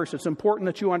understand that verse, it's important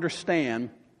that you understand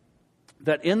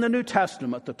that in the New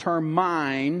Testament, the term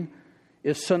mind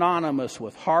is synonymous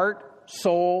with heart,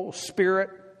 soul, spirit.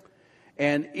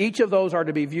 And each of those are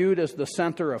to be viewed as the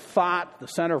center of thought, the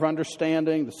center of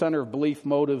understanding, the center of belief,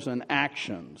 motives, and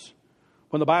actions.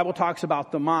 When the Bible talks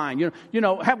about the mind,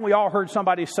 haven't we all heard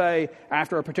somebody say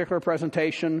after a particular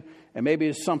presentation, and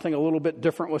maybe something a little bit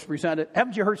different was presented,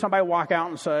 haven't you heard somebody walk out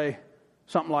and say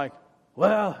something like,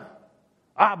 well,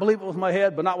 I believe it with my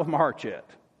head, but not with my heart yet?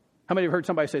 How many have heard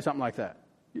somebody say something like that?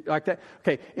 Like that?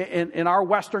 Okay, in our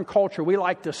Western culture, we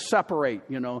like to separate,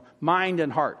 mind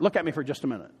and heart. Look at me for just a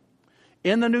minute.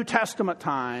 In the New Testament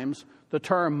times, the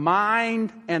term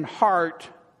mind and heart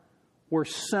were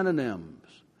synonyms.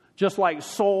 Just like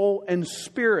soul and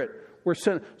spirit were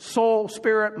soul,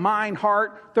 spirit, mind,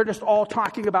 heart, they're just all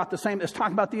talking about the same. It's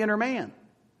talking about the inner man.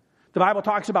 The Bible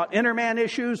talks about inner man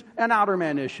issues and outer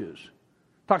man issues.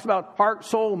 It talks about heart,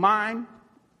 soul, mind,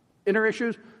 inner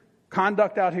issues,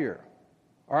 conduct out here.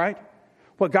 All right?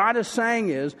 What God is saying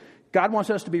is, God wants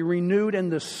us to be renewed in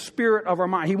the spirit of our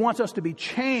mind. He wants us to be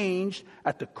changed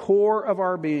at the core of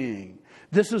our being.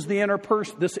 This is the inner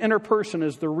person. This inner person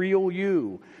is the real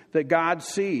you that God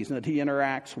sees and that He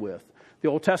interacts with. The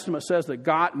Old Testament says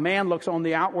that man looks on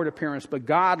the outward appearance, but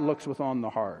God looks within the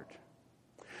heart.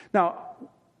 Now,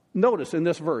 notice in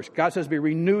this verse, God says, be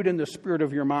renewed in the spirit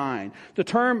of your mind. The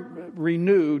term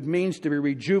renewed means to be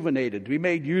rejuvenated, to be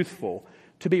made youthful,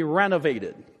 to be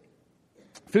renovated.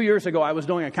 A few years ago, I was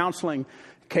doing a counseling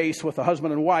case with a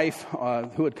husband and wife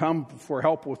who had come for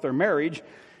help with their marriage.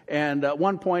 And at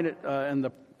one point in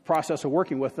the process of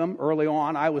working with them, early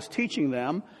on, I was teaching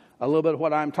them a little bit of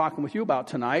what I'm talking with you about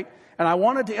tonight. And I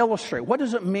wanted to illustrate, what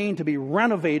does it mean to be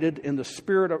renovated in the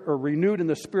spirit or renewed in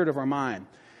the spirit of our mind?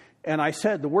 And I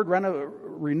said, the word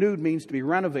renewed means to be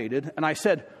renovated. And I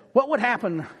said, what would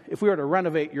happen if we were to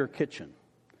renovate your kitchen?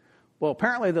 Well,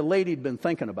 apparently the lady had been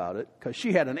thinking about it because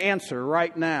she had an answer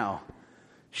right now.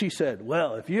 She said,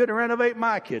 well, if you had to renovate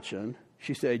my kitchen,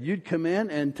 she said, you'd come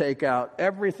in and take out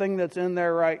everything that's in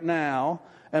there right now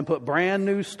and put brand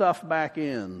new stuff back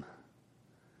in.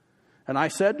 And I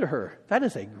said to her, that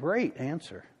is a great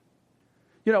answer.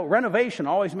 Renovation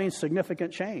always means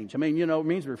significant change. It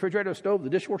means the refrigerator, stove, the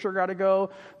dishwasher got to go,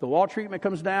 the wall treatment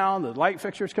comes down, the light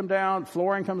fixtures come down,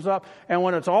 flooring comes up, and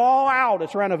when it's all out,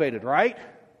 it's renovated, right?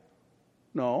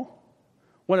 No.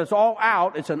 When it's all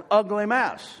out, it's an ugly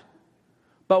mess.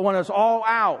 But when it's all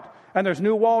out, and there's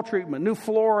new wall treatment, new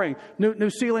flooring, new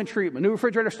ceiling treatment, new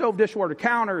refrigerator, stove, dishwasher,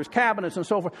 counters, cabinets, and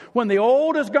so forth. When the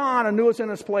old is gone and new is in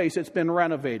its place, it's been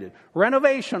renovated.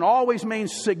 Renovation always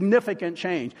means significant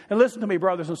change. And listen to me,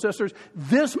 brothers and sisters,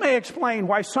 this may explain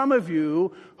why some of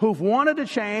you who've wanted to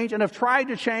change and have tried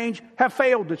to change have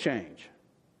failed to change.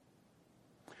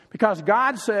 Because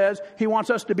God says He wants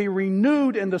us to be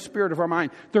renewed in the spirit of our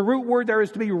mind. The root word there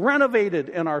is to be renovated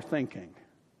in our thinking.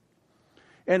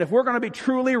 And if we're going to be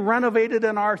truly renovated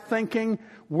in our thinking,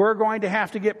 we're going to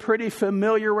have to get pretty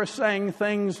familiar with saying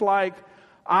things like,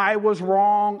 I was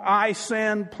wrong, I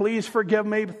sinned, please forgive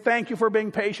me, thank you for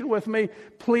being patient with me,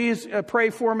 please pray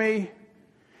for me.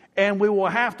 And we will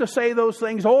have to say those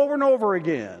things over and over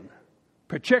again,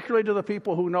 particularly to the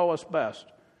people who know us best,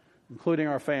 including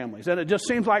our families. And it just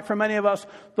seems like for many of us,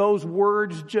 those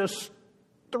words just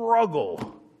struggle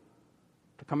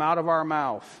to come out of our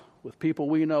mouth with people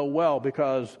we know well,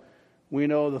 because we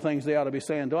know the things they ought to be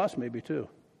saying to us maybe too.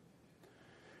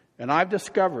 And I've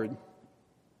discovered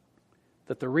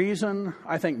that the reason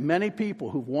I think many people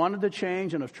who've wanted to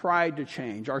change and have tried to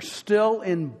change are still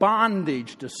in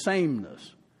bondage to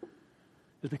sameness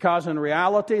is because in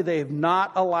reality they have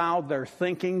not allowed their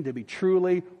thinking to be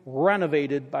truly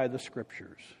renovated by the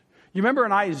Scriptures. You remember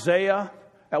in Isaiah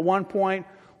at one point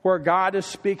where God is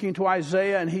speaking to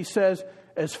Isaiah and He says,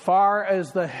 as far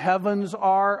as the heavens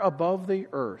are above the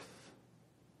earth,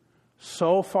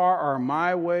 so far are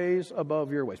my ways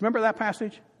above your ways. Remember that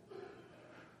passage?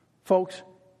 Folks,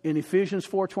 in Ephesians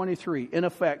 4:23, in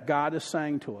effect, God is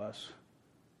saying to us,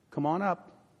 come on up.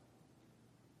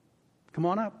 Come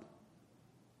on up.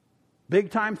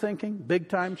 Big time thinking, big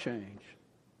time change.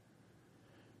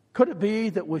 Could it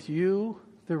be that with you,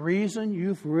 the reason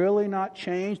you've really not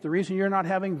changed, the reason you're not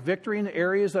having victory in the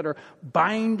areas that are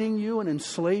binding you and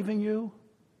enslaving you,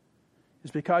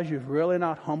 is because you've really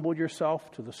not humbled yourself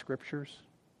to the Scriptures?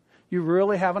 You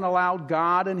really haven't allowed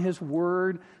God and His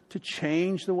Word to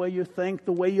change the way you think,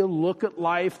 the way you look at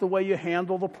life, the way you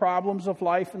handle the problems of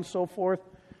life and so forth.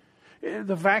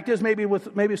 The fact is,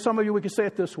 maybe some of you, we could say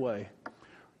it this way.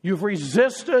 You've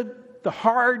resisted the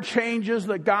hard changes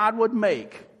that God would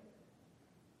make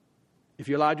if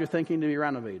you allowed your thinking to be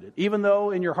renovated. Even though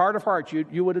in your heart of hearts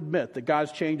you would admit that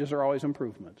God's changes are always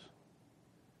improvements.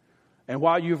 And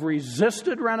while you've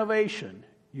resisted renovation,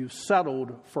 you've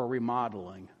settled for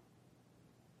remodeling.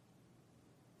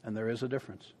 And there is a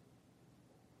difference.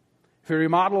 If you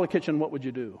remodel a kitchen, what would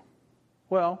you do?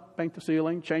 Well, paint the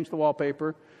ceiling, change the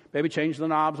wallpaper, maybe change the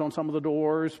knobs on some of the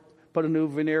doors, put a new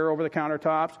veneer over the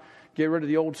countertops, get rid of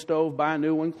the old stove, buy a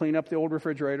new one, clean up the old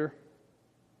refrigerator.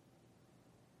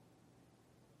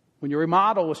 When you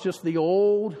remodel, it's just the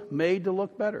old made to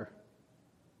look better.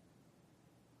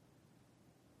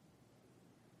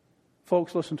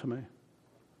 Folks, listen to me.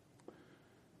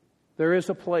 There is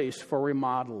a place for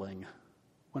remodeling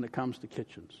when it comes to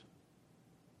kitchens.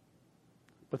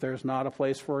 But there's not a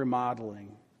place for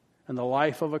remodeling in the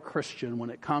life of a Christian when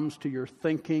it comes to your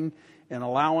thinking and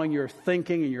allowing your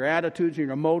thinking and your attitudes and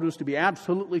your motives to be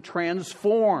absolutely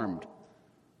transformed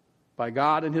by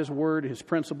God and His Word, His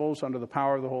principles, under the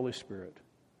power of the Holy Spirit.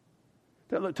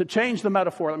 To change the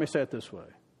metaphor, let me say it this way.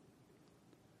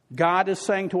 God is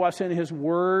saying to us in His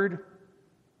Word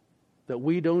that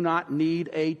we do not need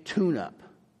a tune-up.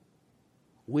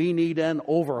 We need an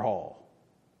overhaul.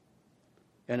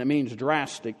 And it means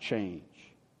drastic change.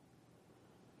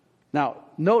 Now,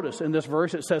 notice in this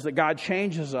verse it says that God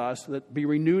changes us, that be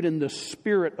renewed in the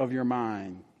spirit of your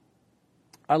mind.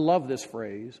 I love this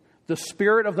phrase. The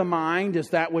spirit of the mind is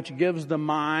that which gives the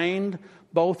mind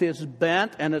both its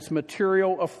bent and its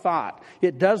material of thought.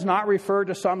 It does not refer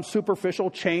to some superficial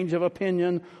change of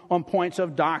opinion on points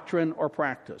of doctrine or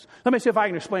practice. Let me see if I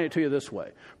can explain it to you this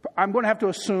way. I'm going to have to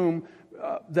assume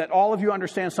that all of you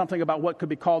understand something about what could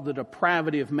be called the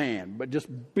depravity of man. But just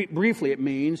briefly, it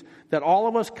means that all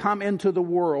of us come into the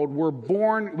world,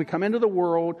 we come into the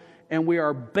world, and we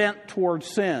are bent towards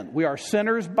sin. We are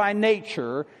sinners by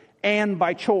nature and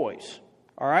by choice.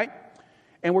 All right?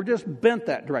 And we're just bent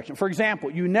that direction. For example,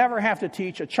 you never have to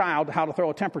teach a child how to throw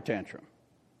a temper tantrum.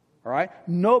 All right?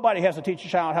 Nobody has to teach a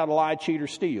child how to lie, cheat, or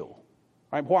steal. All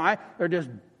right? Why? They're just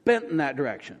bent in that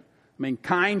direction. I mean,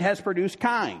 kind has produced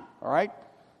kind, all right?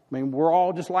 I mean, we're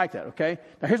all just like that, okay?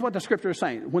 Now, here's what the Scripture is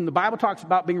saying. When the Bible talks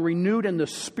about being renewed in the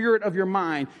spirit of your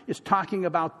mind, it's talking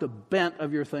about the bent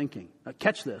of your thinking. Now,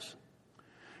 catch this.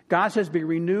 God says, be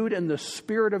renewed in the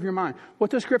spirit of your mind. What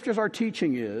the Scriptures are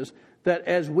teaching is that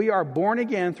as we are born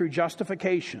again through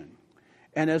justification,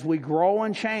 and as we grow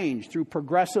and change through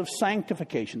progressive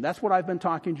sanctification, that's what I've been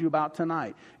talking to you about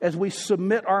tonight. As we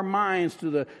submit our minds to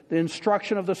the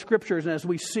instruction of the Scriptures and as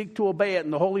we seek to obey it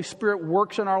and the Holy Spirit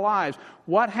works in our lives,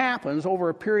 what happens over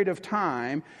a period of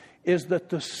time is that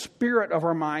the spirit of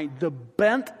our mind, the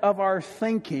bent of our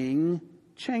thinking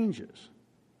changes.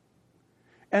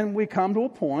 And we come to a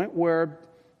point where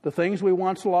the things we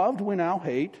once loved, we now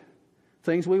hate.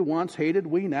 Things we once hated,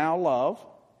 we now love.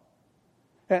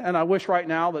 And I wish right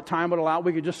now that time would allow,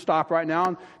 we could just stop right now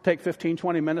and take 15,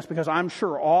 20 minutes, because I'm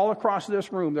sure all across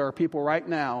this room there are people right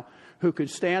now who could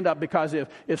stand up, because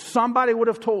if somebody would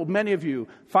have told many of you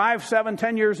 5, 7,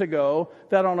 10 years ago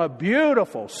that on a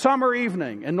beautiful summer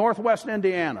evening in northwest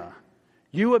Indiana,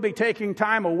 you would be taking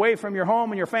time away from your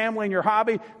home and your family and your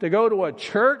hobby to go to a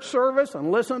church service and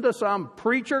listen to some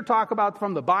preacher talk about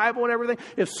from the Bible and everything.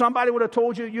 If somebody would have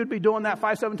told you you'd be doing that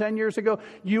 5, 7, 10 years ago,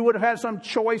 you would have had some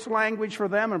choice language for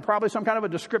them and probably some kind of a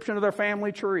description of their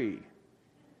family tree.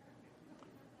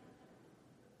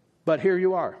 But here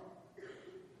you are.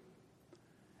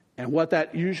 And what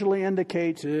that usually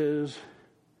indicates is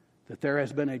that there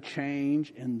has been a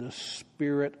change in the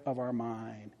spirit of our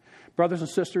mind. Brothers and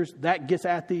sisters, that gets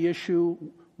at the issue,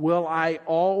 will I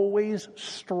always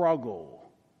struggle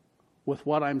with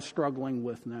what I'm struggling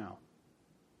with now?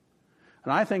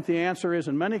 And I think the answer is,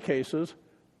 in many cases,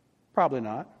 probably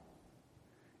not.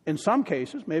 In some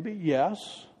cases, maybe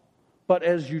yes. But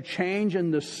as you change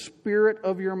in the spirit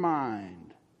of your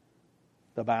mind,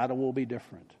 the battle will be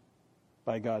different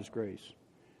by God's grace.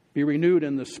 Be renewed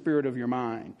in the spirit of your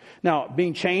mind. Now,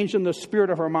 being changed in the spirit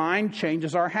of our mind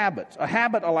changes our habits. A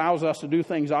habit allows us to do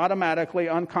things automatically,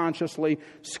 unconsciously,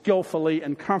 skillfully,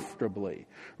 and comfortably.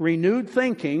 Renewed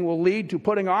thinking will lead to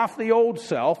putting off the old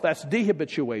self, that's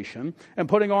dehabituation, and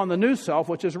putting on the new self,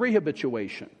 which is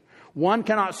rehabituation. One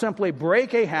cannot simply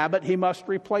break a habit, he must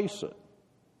replace it.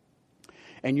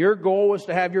 And your goal is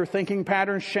to have your thinking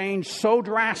patterns change so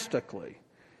drastically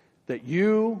that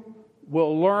you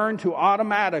will learn to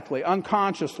automatically,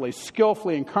 unconsciously,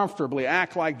 skillfully, and comfortably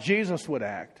act like Jesus would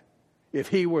act if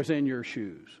he was in your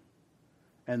shoes.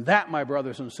 And that, my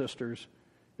brothers and sisters,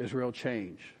 is real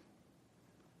change.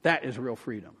 That is real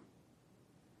freedom.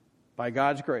 By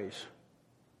God's grace,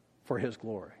 for his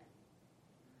glory.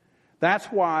 That's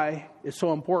why it's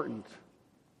so important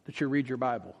that you read your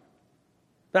Bible.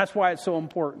 That's why it's so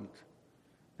important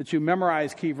that you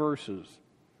memorize key verses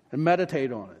and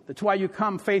meditate on it. That's why you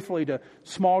come faithfully to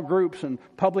small groups and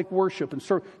public worship and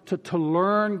to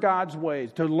learn God's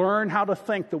ways, to learn how to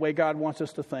think the way God wants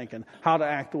us to think and how to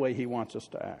act the way He wants us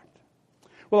to act.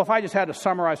 Well, if I just had to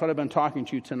summarize what I've been talking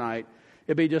to you tonight,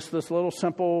 it'd be just this little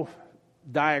simple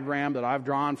diagram that I've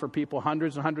drawn for people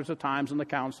hundreds and hundreds of times in the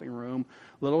counseling room.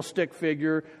 Little stick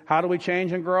figure. How do we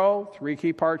change and grow? 3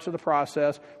 key parts of the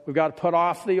process. We've got to put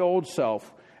off the old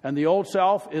self. And the old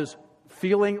self is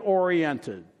feeling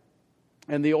oriented.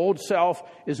 And the old self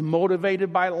is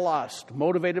motivated by lust,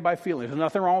 motivated by feelings. There's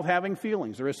nothing wrong with having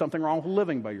feelings. There is something wrong with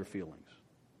living by your feelings.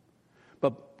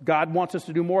 But God wants us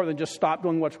to do more than just stop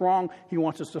doing what's wrong. He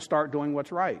wants us to start doing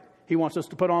what's right. He wants us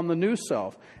to put on the new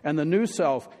self. And the new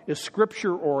self is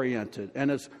Scripture-oriented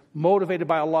and is motivated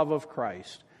by a love of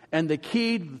Christ. And the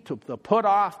key to the put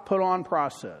off, put on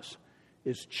process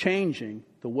is changing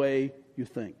the way you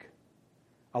think.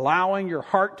 Allowing your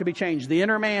heart to be changed, the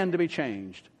inner man to be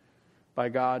changed by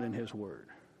God and His Word.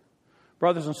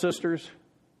 Brothers and sisters,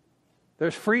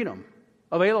 there's freedom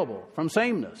available from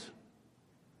sameness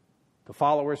to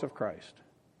followers of Christ.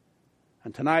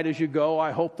 And tonight as you go,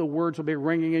 I hope the words will be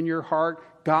ringing in your heart.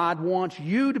 God wants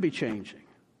you to be changing,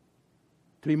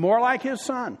 to be more like His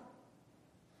Son,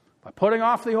 by putting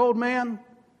off the old man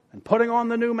and putting on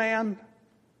the new man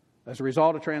as a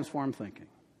result of transformed thinking.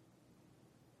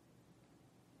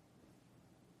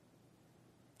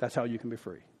 That's how you can be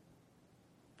free.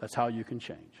 That's how you can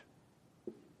change.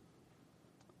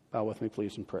 Bow with me,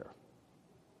 please, in prayer.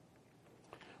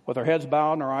 With our heads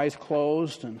bowed and our eyes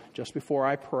closed, and just before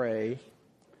I pray,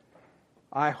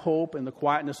 I hope in the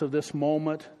quietness of this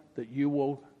moment that you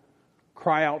will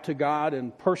cry out to God in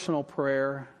personal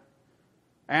prayer,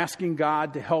 asking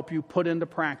God to help you put into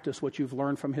practice what you've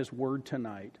learned from His Word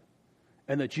tonight,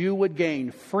 and that you would gain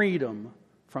freedom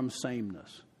from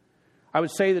sameness. I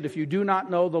would say that if you do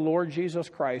not know the Lord Jesus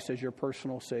Christ as your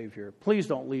personal Savior, please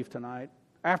don't leave tonight.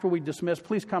 After we dismiss,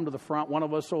 please come to the front. One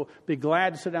of us will be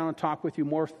glad to sit down and talk with you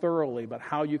more thoroughly about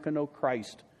how you can know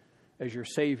Christ as your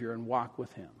Savior and walk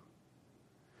with Him.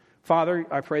 Father,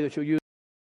 I pray that you'll use